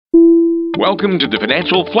Welcome to the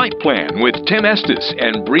Financial Flight Plan with Tim Estes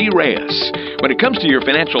and Bree Reyes. When it comes to your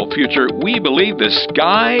financial future, we believe the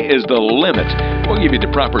sky is the limit. We'll give you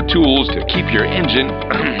the proper tools to keep your engine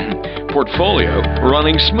portfolio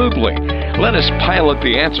running smoothly. Let us pilot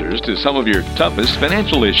the answers to some of your toughest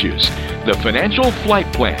financial issues. The Financial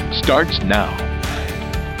Flight Plan starts now.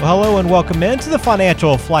 Well, hello and welcome into the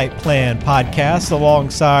Financial Flight Plan podcast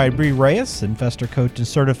alongside Bree Reyes, investor coach and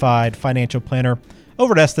certified financial planner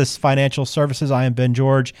over at Estes Financial Services. I am Ben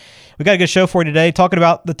George. We got a good show for you today, talking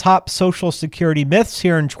about the top Social Security myths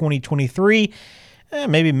here in 2023.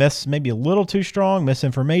 Maybe myths, maybe a little too strong,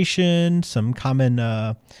 misinformation, some common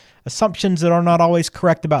assumptions that are not always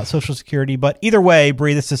correct about Social Security. But either way,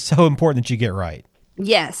 Bree, this is so important that you get right.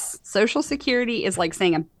 Yes. Social Security is like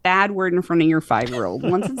saying a bad word in front of your 5-year-old.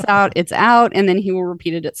 Once it's out, and then he will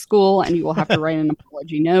repeat it at school, and you will have to write an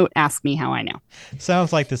apology note. Ask me how I know.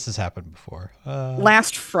 Sounds like this has happened before.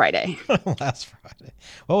 Last Friday. Last Friday.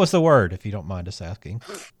 What was the word, if you don't mind us asking?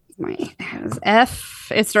 It was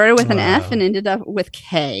F. It started with an F and ended up with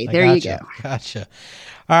K. There you go. Gotcha.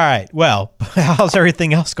 All right. Well, how's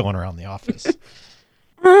everything else going around the office?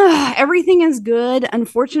 Everything is good.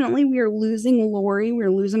 Unfortunately, we are losing Lori.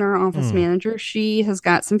 We're losing our office manager. She has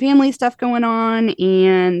got some family stuff going on,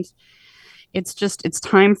 and it's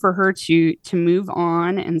time for her to move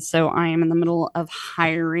on. And so I am in the middle of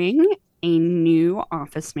hiring a new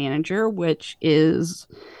office manager, which is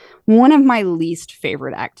one of my least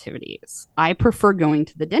favorite activities. I prefer going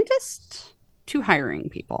to the dentist to hiring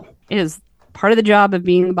people. It is part of the job of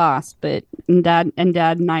being the boss, but Dad and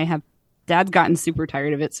I have Dad's gotten super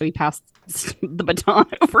tired of it, so he passed the baton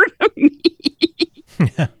over to me.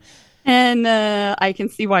 And I can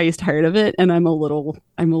see why he's tired of it, and I'm a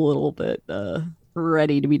little bit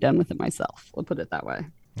ready to be done with it myself. I'll put it that way.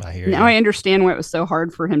 I understand why it was so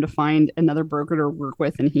hard for him to find another broker to work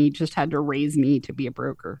with, and he just had to raise me to be a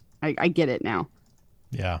broker. I get it now.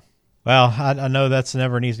 Yeah. Well, I know that's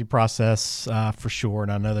never an easy process for sure,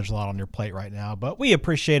 and I know there's a lot on your plate right now, but we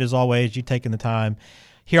appreciate, as always, you taking the time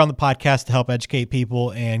here on the podcast to help educate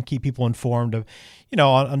people and keep people informed of,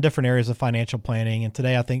 on different areas of financial planning. And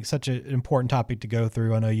today, I think such an important topic to go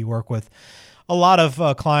through. I know you work with a lot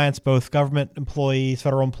of clients, both government employees,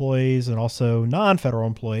 federal employees, and also non-federal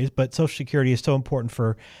employees. But Social Security is so important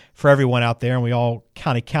for everyone out there, and we all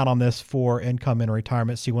kind of count on this for income and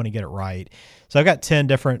retirement, so you want to get it right. So I've got 10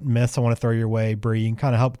 different myths I want to throw your way, Bree. You can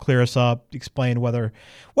kind of help clear us up, explain whether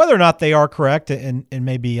or not they are correct, and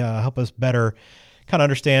maybe help us better kind of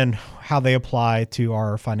understand how they apply to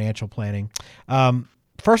our financial planning.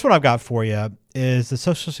 First one I've got for you is the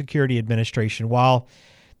Social Security Administration. While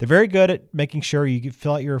they're very good at making sure you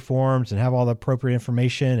fill out your forms and have all the appropriate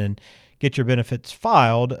information and get your benefits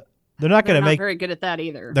filed, they're not very good at that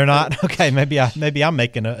either. They're not? Okay, maybe I'm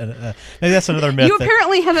making maybe that's another myth. You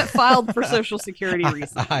apparently haven't filed for Social Security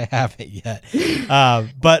recently. I haven't yet.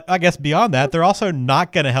 But I guess beyond that, they're also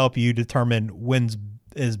not going to help you determine when's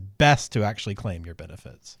is best to actually claim your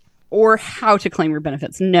benefits. Or how to claim your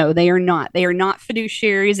benefits. No, they are not. They are not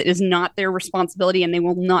fiduciaries. It is not their responsibility, and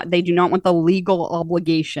they do not want the legal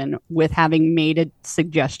obligation with having made a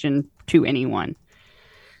suggestion to anyone.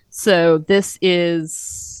 So this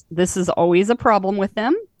is always a problem with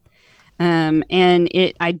them. And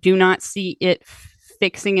I do not see it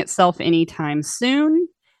fixing itself anytime soon.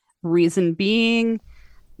 Reason being,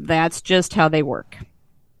 that's just how they work.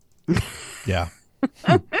 Yeah.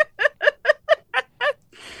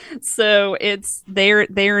 So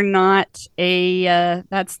they're not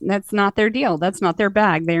that's not their deal. That's not their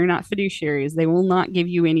bag. They are not fiduciaries. They will not give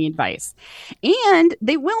you any advice, and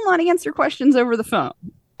they will not answer questions over the phone.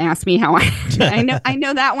 Ask me how I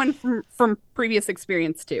know that one from previous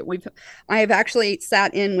experience too. I have actually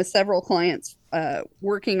sat in with several clients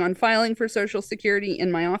working on filing for Social Security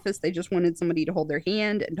in my office. They just wanted somebody to hold their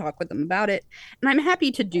hand and talk with them about it. And I'm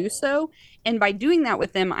happy to do so. And by doing that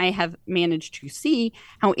with them, I have managed to see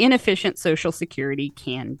how inefficient Social Security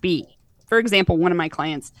can be. For example, one of my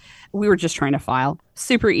clients, we were just trying to file.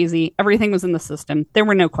 Super easy. Everything was in the system. There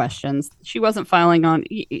were no questions. She wasn't filing on,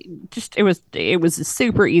 it was a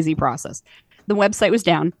super easy process. The website was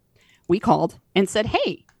down. We called and said,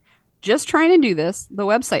 hey, just trying to do this. The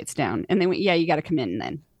website's down. And they went, yeah, you got to come in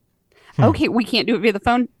then. Okay, we can't do it via the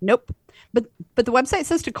phone. Nope. But the website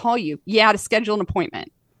says to call you. Yeah, to schedule an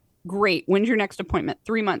appointment. Great. When's your next appointment?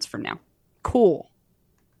 3 months from now. Cool.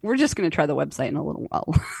 We're just going to try the website in a little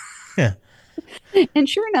while. Yeah. And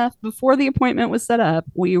sure enough, before the appointment was set up,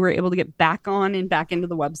 we were able to get back on and back into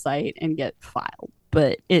the website and get filed.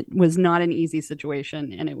 But it was not an easy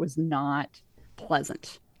situation, and it was not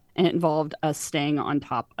pleasant. And it involved us staying on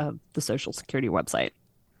top of the Social Security website.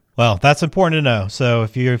 Well, that's important to know. So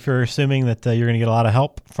if you're assuming that you're going to get a lot of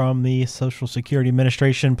help from the Social Security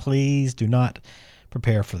Administration, please do not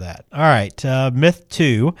prepare for that. All right. Myth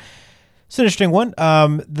 2. It's an interesting one.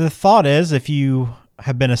 The thought is if you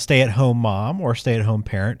have been a stay-at-home mom or stay-at-home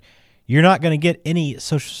parent, you're not going to get any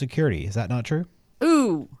Social Security. Is that not true?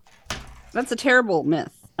 Ooh, that's a terrible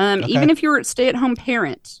myth. Okay. Even if you're a stay-at-home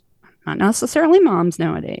parent, not necessarily moms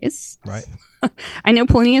nowadays. Right. I know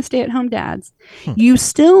plenty of stay-at-home dads. You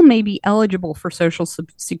still may be eligible for Social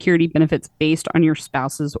Security benefits based on your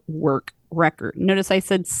spouse's work record. Notice I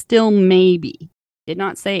said still maybe. Did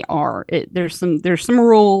not say are. There's some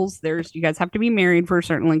rules. You guys have to be married for a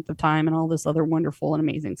certain length of time and all this other wonderful and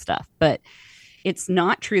amazing stuff. But it's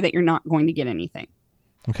not true that you're not going to get anything.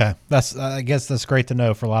 Okay. I guess that's great to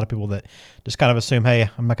know for a lot of people that just kind of assume, hey,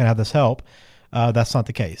 I'm not going to have this help. That's not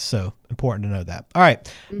the case. So important to know that. All right.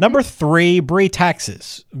 Mm-hmm. Number 3, Bree,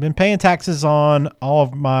 taxes. I've been paying taxes on all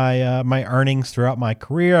of my my earnings throughout my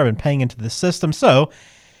career. I've been paying into the system. So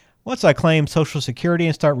once I claim Social Security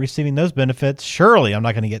and start receiving those benefits, surely I'm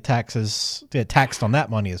not going to get taxed on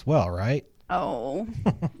that money as well, right? Oh,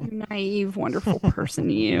 naive, wonderful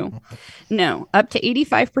person you. No, up to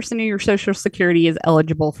 85% of your Social Security is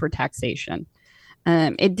eligible for taxation.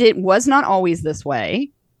 It was not always this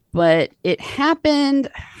way, but it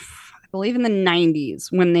happened, I believe, in the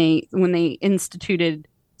 90s when they instituted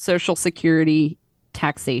Social Security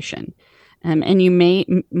taxation. And you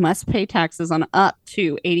must pay taxes on up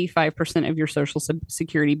to 85% of your Social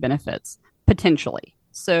Security benefits, potentially.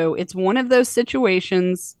 So it's one of those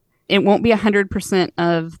situations. It won't be 100%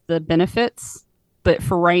 of the benefits, but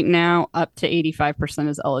for right now, up to 85%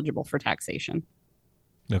 is eligible for taxation.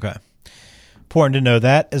 Okay. Important to know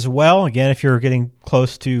that as well. Again, if you're getting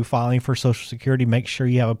close to filing for Social Security, make sure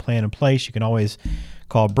you have a plan in place. You can always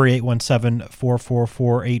call Bree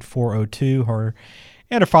 817-444-8402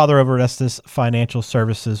 and her father over at Estes Financial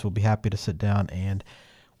Services will be happy to sit down and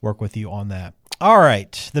work with you on that. All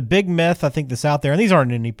right. The big myth, I think that's out there, and these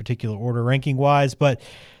aren't in any particular order ranking-wise, but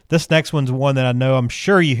this next one's one that I'm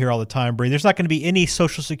sure you hear all the time, Bree. There's not going to be any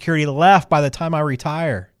Social Security left by the time I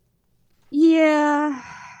retire. Yeah.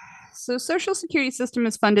 So Social Security system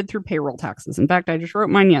is funded through payroll taxes. In fact, I just wrote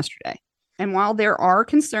mine yesterday. And while there are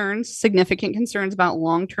significant concerns about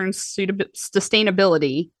long-term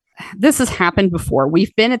sustainability, this has happened before.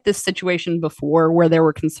 We've been at this situation before where there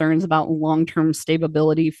were concerns about long-term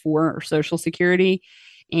stability for Social Security,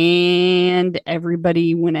 and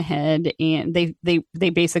everybody went ahead and they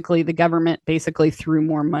basically, the government basically threw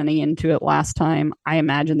more money into it last time. I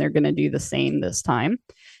imagine they're going to do the same this time.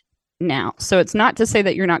 Now, so it's not to say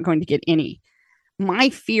that you're not going to get any. My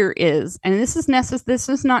fear is, and this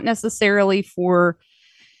is not necessarily for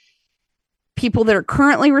people that are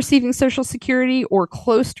currently receiving Social Security or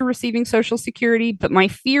close to receiving Social Security, but my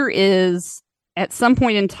fear is at some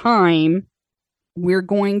point in time, we're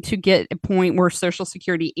going to get a point where Social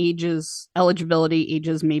Security eligibility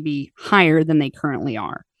ages may be higher than they currently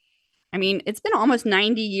are. I mean, it's been almost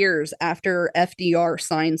 90 years after FDR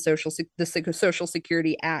signed the Social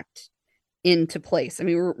Security Act into place. I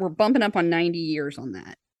mean, we're bumping up on 90 years on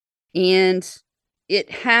that. And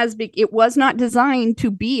it was not designed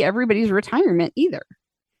to be everybody's retirement either,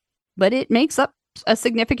 but it makes up a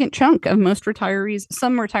significant chunk of some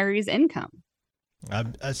retirees' income.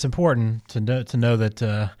 It's important to know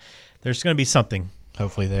that there's going to be something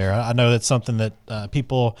hopefully there. I know that's something that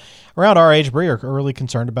people around our age, Bree, are really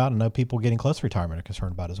concerned about. I know people getting close to retirement are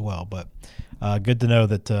concerned about as well, but good to know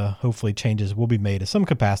that hopefully changes will be made in some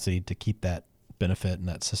capacity to keep that benefit and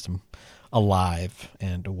that system alive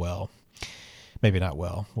and well. Maybe not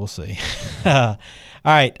well. We'll see. All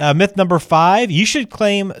right. Myth number 5, you should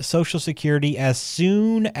claim Social Security as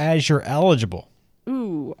soon as you're eligible.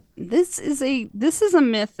 Ooh, this is a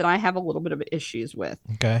myth that I have a little bit of issues with.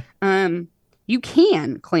 Okay. You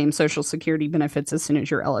can claim Social Security benefits as soon as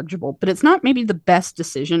you're eligible, but it's not maybe the best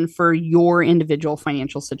decision for your individual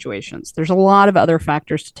financial situations. There's a lot of other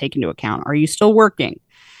factors to take into account. Are you still working?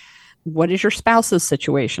 What is your spouse's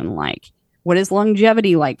situation like? What is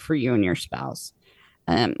longevity like for you and your spouse?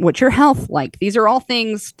 What's your health like? These are all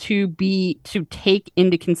things to take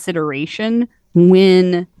into consideration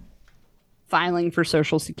when filing for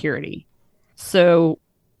Social Security. So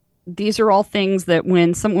these are all things that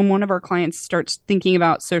when one of our clients starts thinking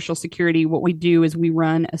about Social Security, what we do is we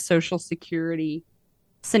run a Social Security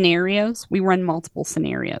scenarios. We run multiple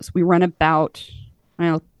scenarios. We run about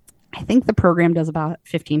I think the program does about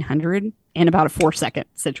 1,500 in about a 4-second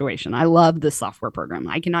situation. I love this software program.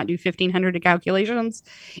 I cannot do 1,500 calculations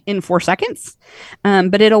in 4 seconds,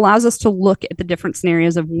 but it allows us to look at the different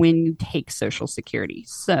scenarios of when you take Social Security.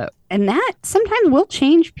 So, and that sometimes will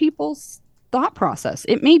change people's thought process.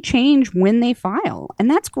 It may change when they file, and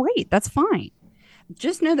that's great. That's fine.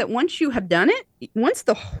 Just know that once you have done it, once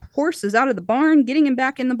the horse is out of the barn, getting him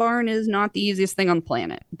back in the barn is not the easiest thing on the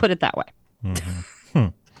planet. Put it that way. Mm-hmm.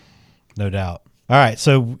 No doubt. All right.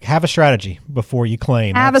 So have a strategy before you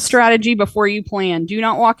claim. Have a strategy before you plan. Do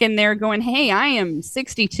not walk in there going, hey, I am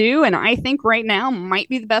 62 and I think right now might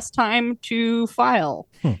be the best time to file.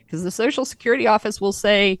 Because the Social Security office will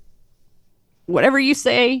say, whatever you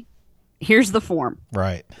say, here's the form.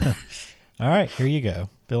 Right. All right. Here you go.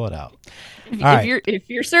 Fill it out. If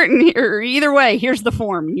you're certain, or either way, here's the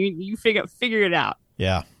form. You figure it out.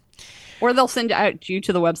 Yeah. Or they'll send you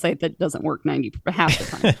to the website that doesn't work half the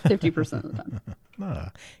time, 50% of the time.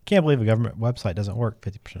 Can't believe a government website doesn't work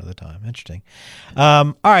 50% of the time. Interesting.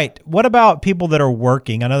 All right. What about people that are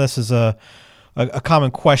working? I know this is a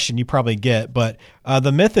common question you probably get, but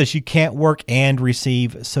the myth is you can't work and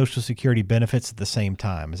receive Social Security benefits at the same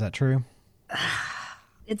time. Is that true?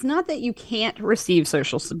 It's not that you can't receive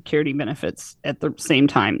Social Security benefits at the same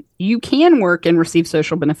time. You can work and receive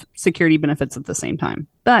Security benefits at the same time,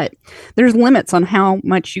 but there's limits on how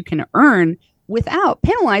much you can earn without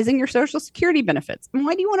penalizing your Social Security benefits. And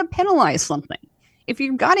why do you want to penalize something? If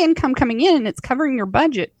you've got income coming in and it's covering your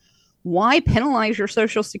budget, why penalize your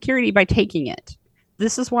Social Security by taking it?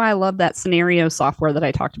 This is why I love that scenario software that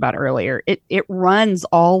I talked about earlier. It runs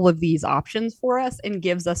all of these options for us and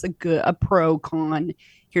gives us a pro con.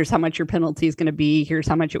 Here's how much your penalty is going to be. Here's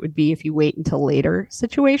how much it would be if you wait until later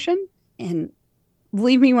situation. And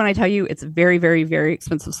believe me when I tell you, it's very, very, very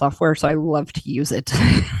expensive software. So I love to use it.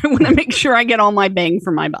 I want to make sure I get all my bang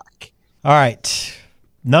for my buck. All right.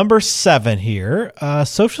 Number 7 here.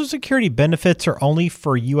 Social Security benefits are only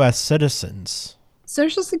for U.S. citizens.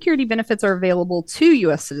 Social Security benefits are available to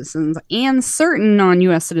U.S. citizens and certain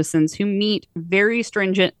non-U.S. citizens who meet very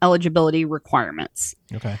stringent eligibility requirements.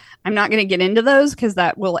 Okay. I'm not going to get into those because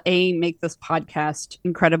that will, A, make this podcast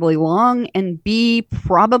incredibly long, and B,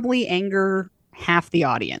 probably anger half the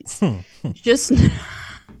audience. Just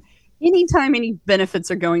anytime any benefits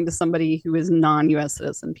are going to somebody who is non-U.S.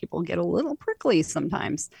 citizen, people get a little prickly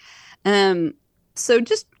sometimes. So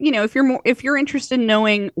just, if you're interested in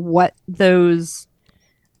knowing what those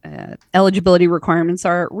eligibility requirements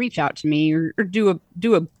are, reach out to me or do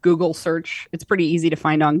a Google search. It's pretty easy to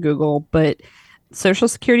find on Google, but Social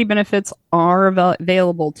Security benefits are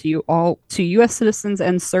available to U.S. citizens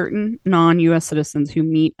and certain non-U.S. citizens who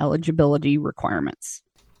meet eligibility requirements.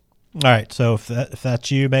 All right. So if that's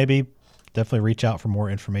you, maybe definitely reach out for more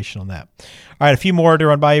information on that. All right. A few more to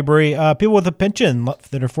run by you, Bree. People with a pension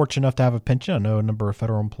that are fortunate enough to have a pension. I know a number of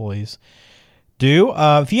federal employees do.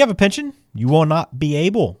 If you have a pension, you will not be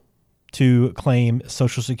able to claim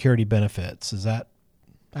Social Security benefits. Is that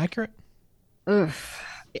accurate? Ugh.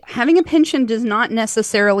 Having a pension does not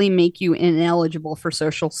necessarily make you ineligible for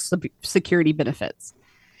Social Security benefits.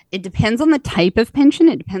 It depends on the type of pension.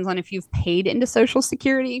 It depends on if you've paid into Social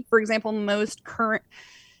Security. For example, most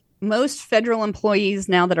federal employees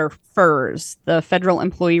now that are FERS, the Federal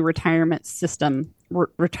Employee Retirement System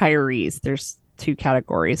retirees, there's 2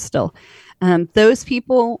 categories still. Those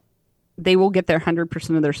people, they will get their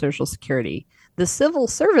 100% of their Social Security. The Civil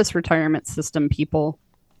Service Retirement System people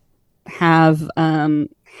have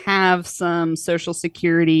some Social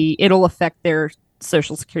Security. It'll affect their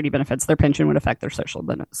Social Security benefits. Their pension would affect their Social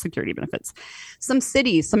Security benefits. Some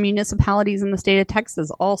cities, some municipalities in the state of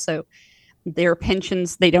Texas also, their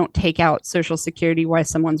pensions, they don't take out Social Security while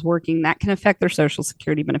someone's working. That can affect their Social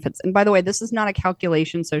Security benefits. And by the way, this is not a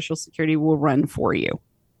calculation Social Security will run for you,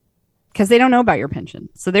 because they don't know about your pension.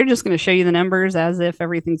 So they're just going to show you the numbers as if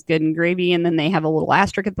everything's good and gravy. And then they have a little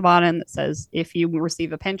asterisk at the bottom that says, if you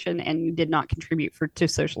receive a pension and you did not contribute to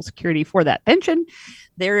Social Security for that pension,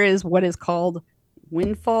 there is what is called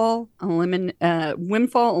windfall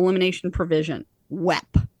elimination provision,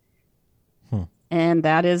 WEP. And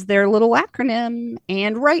that is their little acronym.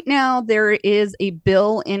 And right now there is a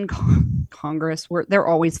bill in Congress where they're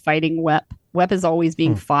always fighting WEP. WEP is always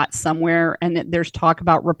being fought somewhere, and there's talk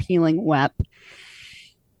about repealing WEP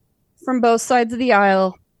from both sides of the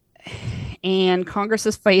aisle. And Congress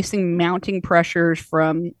is facing mounting pressures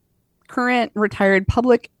from current retired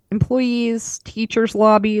public employees, teachers'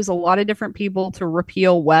 lobbies, a lot of different people to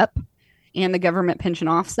repeal WEP and the government pension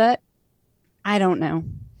offset. I don't know.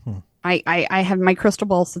 I have my crystal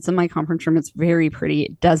ball sits in my conference room. It's very pretty.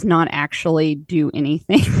 It does not actually do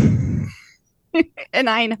anything. And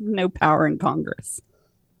I have no power in Congress.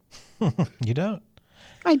 You don't?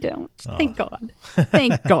 I don't. Oh. Thank God.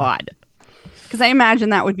 Thank God. Because I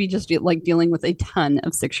imagine that would be just like dealing with a ton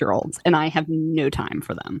of 6-year-olds, and I have no time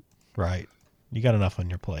for them. Right. You got enough on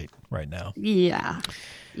your plate right now. Yeah.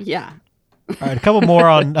 Yeah. All right, a couple more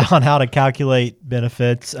on how to calculate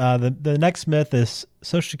benefits. The next myth is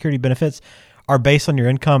Social Security benefits are based on your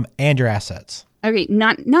income and your assets. Okay,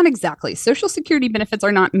 not exactly. Social Security benefits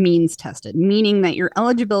are not means tested, meaning that your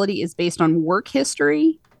eligibility is based on work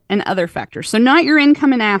history and other factors. So not your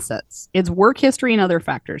income and assets. It's work history and other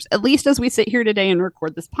factors, at least as we sit here today and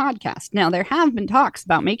record this podcast. Now, there have been talks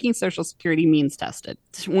about making Social Security means tested.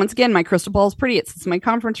 Once again, my crystal ball is pretty. It's my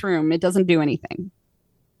conference room. It doesn't do anything.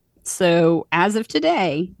 So as of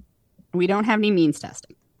today, we don't have any means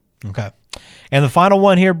testing. Okay. And the final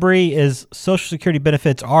one here, Bree, is Social Security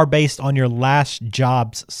benefits are based on your last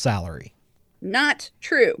job's salary. Not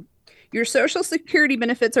true. Your Social Security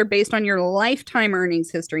benefits are based on your lifetime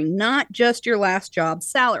earnings history, not just your last job's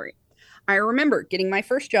salary. I remember getting my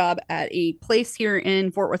first job at a place here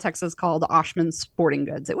in Fort Worth, Texas called Oshman's Sporting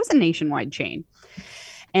Goods. It was a nationwide chain.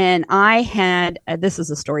 And I had, this is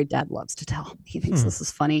a story Dad loves to tell. He thinks this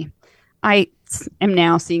is funny. I am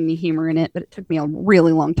now seeing the humor in it, but it took me a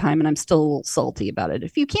really long time and I'm still a little salty about it,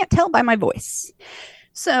 if you can't tell by my voice.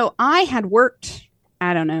 So I had worked,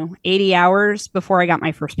 80 hours before I got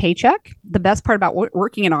my first paycheck. The best part about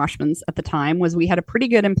working at Oshman's at the time was we had a pretty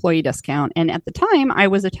good employee discount. And at the time, I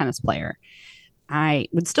was a tennis player. I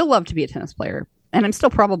would still love to be a tennis player. And I'm still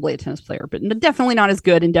probably a tennis player, but definitely not as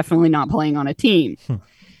good and definitely not playing on a team.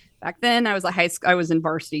 Back then, I was in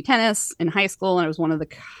varsity tennis in high school, and I was one of the...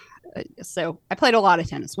 So I played a lot of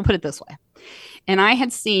tennis. We'll put it this way. And I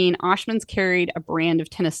had seen Oshman's carried a brand of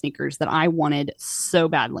tennis sneakers that I wanted so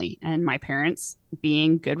badly. And my parents,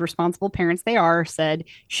 being good, responsible parents they are, said,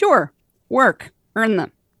 sure, work, earn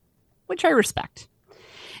them, which I respect.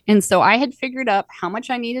 And so I had figured up how much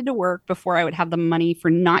I needed to work before I would have the money for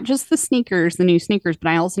not just the new sneakers, but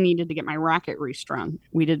I also needed to get my racket restrung.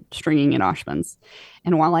 We did stringing at Oshman's.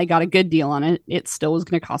 And while I got a good deal on it, it still was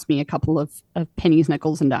going to cost me a couple of pennies,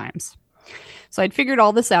 nickels, and dimes. So I'd figured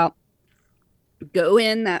all this out. Go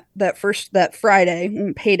in that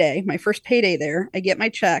Friday, payday, my first payday there. I get my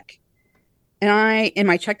check and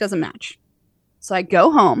my check doesn't match. So I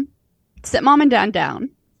go home, sit mom and dad down.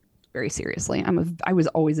 Very seriously. I was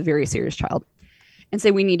always a very serious child, and say,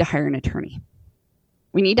 we need to hire an attorney.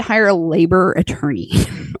 We need to hire a labor attorney.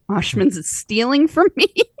 Oshman's is stealing from me.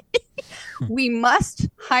 We must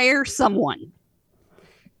hire someone.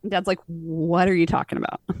 And Dad's like, what are you talking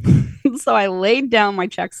about? So I laid down my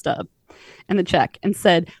check stub and the check and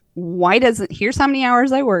said, here's how many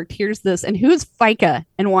hours I worked. Here's this. And who's FICA?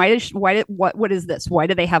 And what is this? Why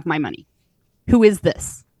do they have my money? Who is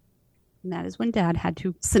this? And that is when Dad had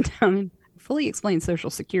to sit down and fully explain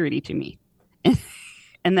Social Security to me.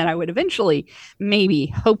 And that I would eventually, maybe,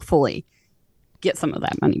 hopefully, get some of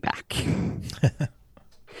that money back.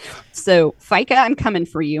 So, FICA, I'm coming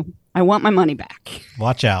for you. I want my money back.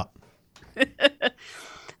 Watch out.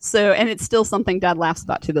 So, and it's still something Dad laughs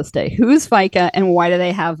about to this day. Who's FICA and why do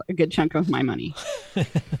they have a good chunk of my money? A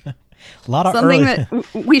lot of something that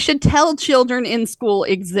we should tell children in school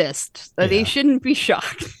exists, that they shouldn't be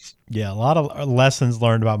shocked. Yeah, a lot of lessons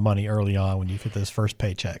learned about money early on when you get those first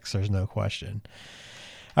paychecks. There's no question.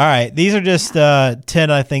 All right, these are just 10,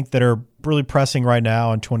 I think, that are really pressing right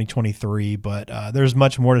now in 2023, but there's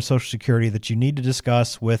much more to Social Security that you need to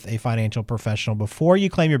discuss with a financial professional before you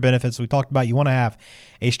claim your benefits. We talked about you want to have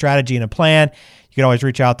a strategy and a plan. You can always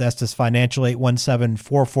reach out to Estes Financial,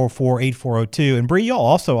 817-444-8402. And Bree, you'll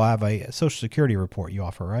also have a Social Security report you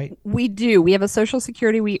offer, right? We do. We have a Social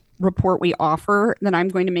Security report we offer that I'm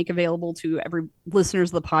going to make available to every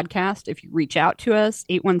listeners of the podcast. If you reach out to us,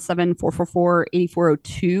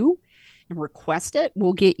 817-444-8402 and request it,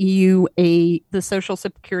 we'll get you the Social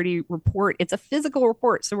Security report. It's a physical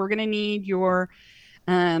report, so we're going to need your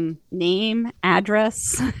name,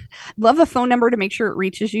 address, love a phone number to make sure it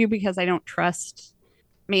reaches you, because I don't trust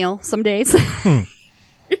mail some days.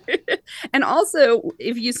 And also,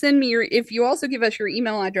 if you also give us your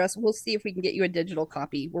email address, we'll see if we can get you a digital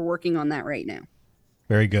copy. We're working on that right now.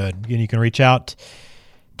 Very good. Again, you can reach out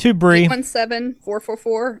to Bree.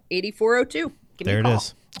 817-444-8402. There it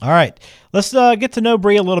is. All right. Let's get to know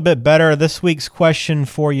Bree a little bit better. This week's question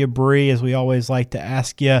for you, Bree, as we always like to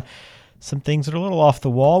ask you, some things that are a little off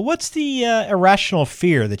the wall. What's the irrational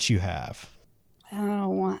fear that you have?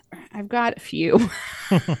 Oh, I've got a few.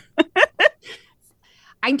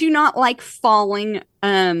 I do not like falling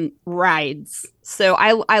rides. So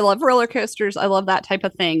I love roller coasters. I love that type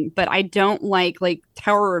of thing, but I don't like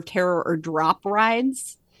Tower of Terror or drop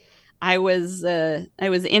rides. I was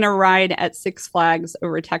in a ride at Six Flags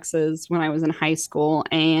over Texas when I was in high school,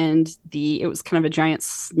 and it was kind of a giant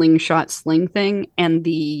slingshot sling thing, and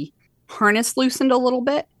the harness loosened a little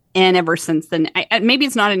bit. And ever since then, maybe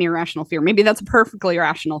it's not an irrational fear. Maybe that's a perfectly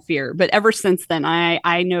irrational fear. But ever since then,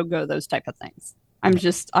 I no go those type of things.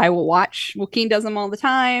 I will watch. Joaquin does them all the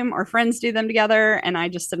time. Our friends do them together, and I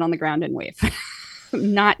just sit on the ground and wave.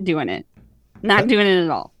 Not doing it. Not doing it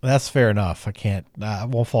at all. That's fair enough. I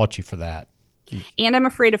won't fault you for that. And I'm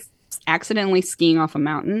afraid of accidentally skiing off a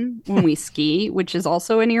mountain when we ski, which is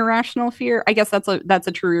also an irrational fear. I guess that's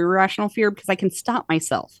a true irrational fear because I can stop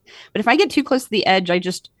myself. But if I get too close to the edge, I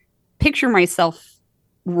just picture myself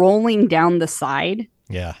rolling down the side.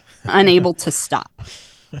 Yeah. Unable to stop.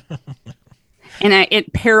 And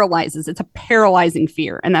it paralyzes. It's a paralyzing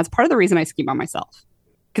fear. And that's part of the reason I ski by myself.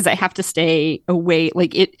 Because I have to stay away.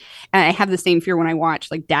 I have the same fear when I watch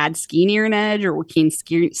Dad ski near an edge or Joaquin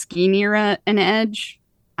ski near an edge.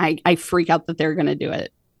 I freak out that they're going to do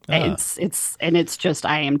it. It's just,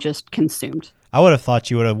 I am just consumed. I would have thought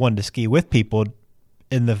you would have wanted to ski with people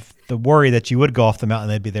in the worry that you would go off the mountain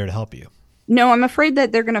and they'd be there to help you. No, I'm afraid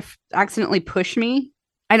that they're going to accidentally push me.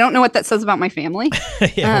 I don't know what that says about my family.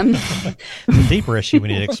 It's a deeper issue we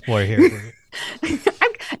need to explore here.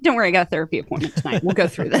 Don't worry, I got a therapy appointment tonight. We'll go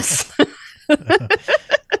through this.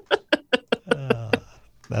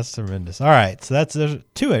 That's tremendous. All right. So there's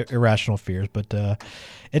two irrational fears, but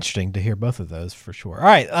interesting to hear both of those for sure. All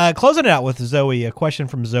right. Closing it out with Zoe, a question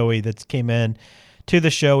from Zoe that came in to the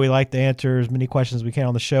show. We like to answer as many questions as we can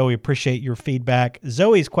on the show. We appreciate your feedback.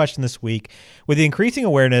 Zoe's question this week: with the increasing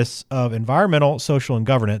awareness of environmental, social, and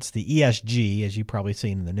governance, the ESG, as you've probably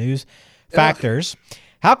seen in the news, factors,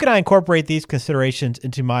 how can I incorporate these considerations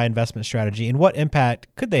into my investment strategy, and what impact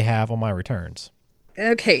could they have on my returns?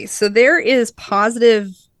 Okay, so there's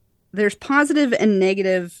positive and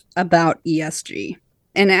negative about ESG.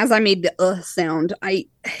 And as I made the sound,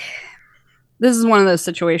 this is one of those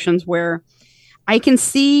situations where I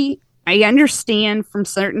understand from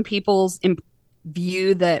certain people's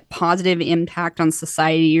view that positive impact on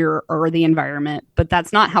society or the environment, but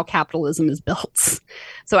that's not how capitalism is built.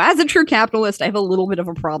 So as a true capitalist, I have a little bit of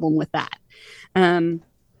a problem with that.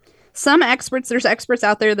 There's experts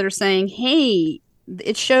out there that are saying, hey,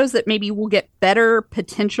 it shows that maybe we'll get better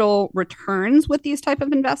potential returns with these type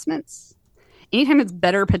of investments. Anytime it's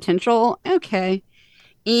better potential, okay.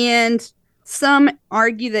 And some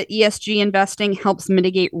argue that ESG investing helps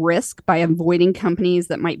mitigate risk by avoiding companies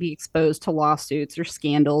that might be exposed to lawsuits or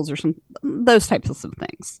scandals or those types of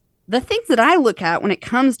things. The things that I look at when it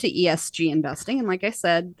comes to ESG investing, and like I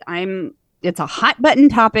said, it's a hot button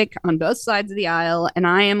topic on both sides of the aisle, and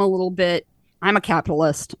I'm a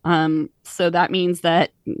capitalist. So that means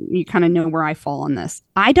that you kind of know where I fall on this.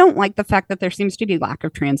 I don't like the fact that there seems to be lack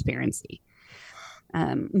of transparency.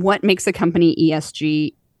 What makes a company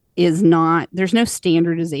ESG is not, there's no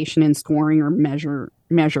standardization in scoring or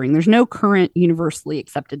measuring. There's no current universally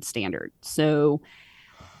accepted standard. So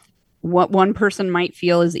what one person might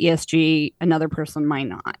feel is ESG, another person might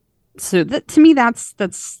not. So to me, that's a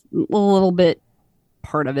little bit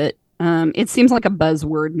part of it. It seems like a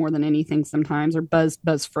buzzword more than anything sometimes, or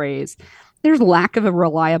buzz phrase. There's lack of a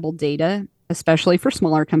reliable data, especially for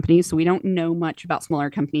smaller companies. So we don't know much about smaller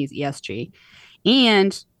companies' ESG.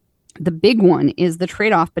 And the big one is the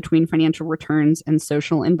trade-off between financial returns and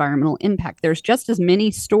social environmental impact. There's just as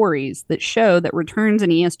many stories that show that returns in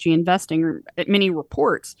ESG investing, or many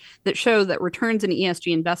reports that show that returns in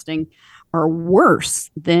ESG investing are worse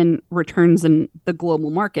than returns in the global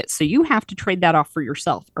market. So you have to trade that off for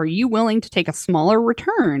yourself. Are you willing to take a smaller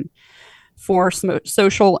return for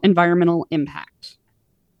social environmental impact?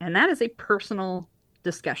 And that is a personal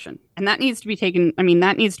discussion. And that needs to be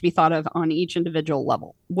that needs to be thought of on each individual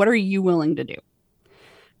level. What are you willing to do?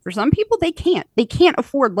 For some people, they can't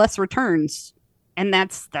afford less returns. And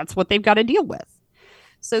that's what they've got to deal with.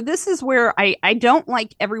 So this is where I don't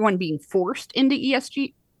like everyone being forced into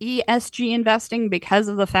ESG investing, because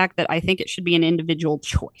of the fact that I think it should be an individual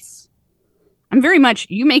choice. I'm very much,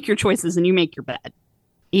 you make your choices and you make your bed,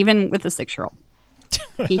 even with a 6-year-old.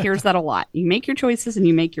 He hears that a lot. You make your choices and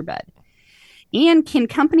you make your bed. And can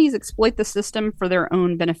companies exploit the system for their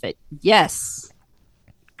own benefit? Yes.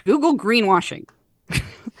 Google greenwashing.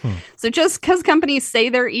 So just because companies say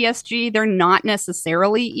they're ESG, they're not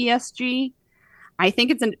necessarily ESG. I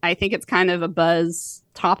think it's kind of a buzz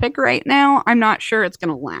topic right now. I'm not sure it's going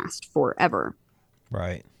to last forever.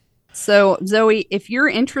 Right. So Zoe, if you're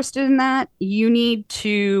interested in that, you need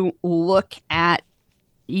to look at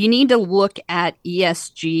You need to look at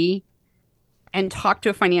ESG and talk to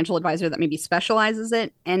a financial advisor that maybe specializes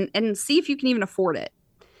it and see if you can even afford it.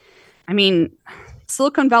 I mean,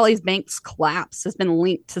 Silicon Valley's bank's collapse has been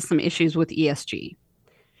linked to some issues with ESG.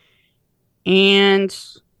 And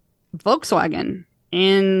Volkswagen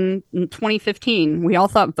in 2015, we all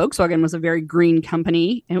thought Volkswagen was a very green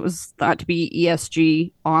company. It was thought to be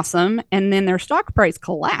ESG awesome. And then their stock price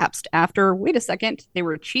collapsed after, wait a second, they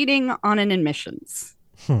were cheating on an emissions.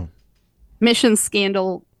 Emissions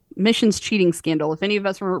cheating scandal. If any of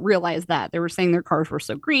us realized that, they were saying their cars were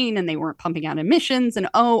so green and they weren't pumping out emissions. And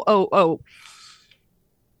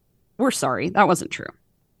we're sorry, that wasn't true.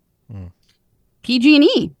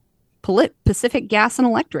 PG&E, Pacific Gas and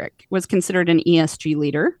Electric, was considered an ESG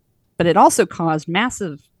leader, but it also caused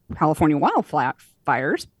massive California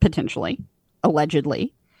wildfires, potentially,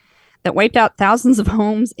 allegedly, that wiped out thousands of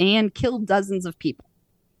homes and killed dozens of people.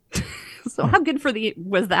 So how good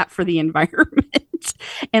was that for the environment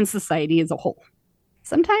and society as a whole?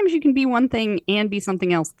 Sometimes you can be one thing and be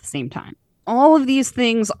something else at the same time. All of these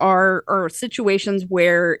things are situations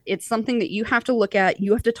where it's something that you have to look at.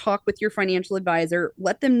 You have to talk with your financial advisor,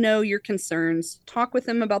 let them know your concerns, talk with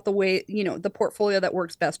them about the way, the portfolio that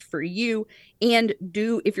works best for you. And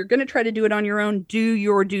if you're going to try to do it on your own, do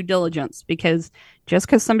your due diligence, because just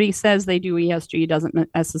because somebody says they do ESG doesn't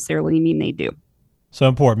necessarily mean they do. So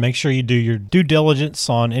important. Make sure you do your due diligence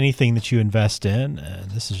on anything that you invest in.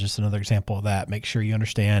 This is just another example of that. Make sure you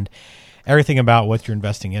understand everything about what you're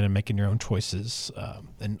investing in and making your own choices.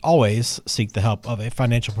 And always seek the help of a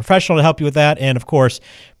financial professional to help you with that. And of course,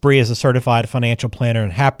 Bree is a certified financial planner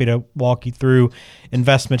and happy to walk you through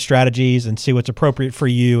investment strategies and see what's appropriate for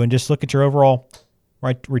you and just look at your overall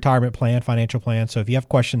retirement plan, financial plan. So if you have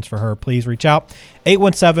questions for her, please reach out.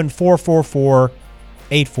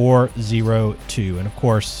 817-444-8402. And of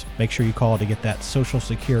course, make sure you call to get that Social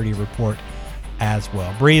Security report as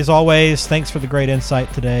well. Bree, as always, thanks for the great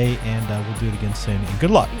insight today, and we'll do it again soon. And good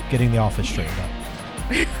luck getting the office straightened up.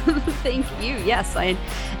 Thank you. Yes,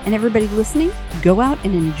 and everybody listening, go out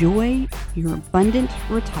and enjoy your abundant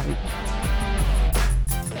retirement.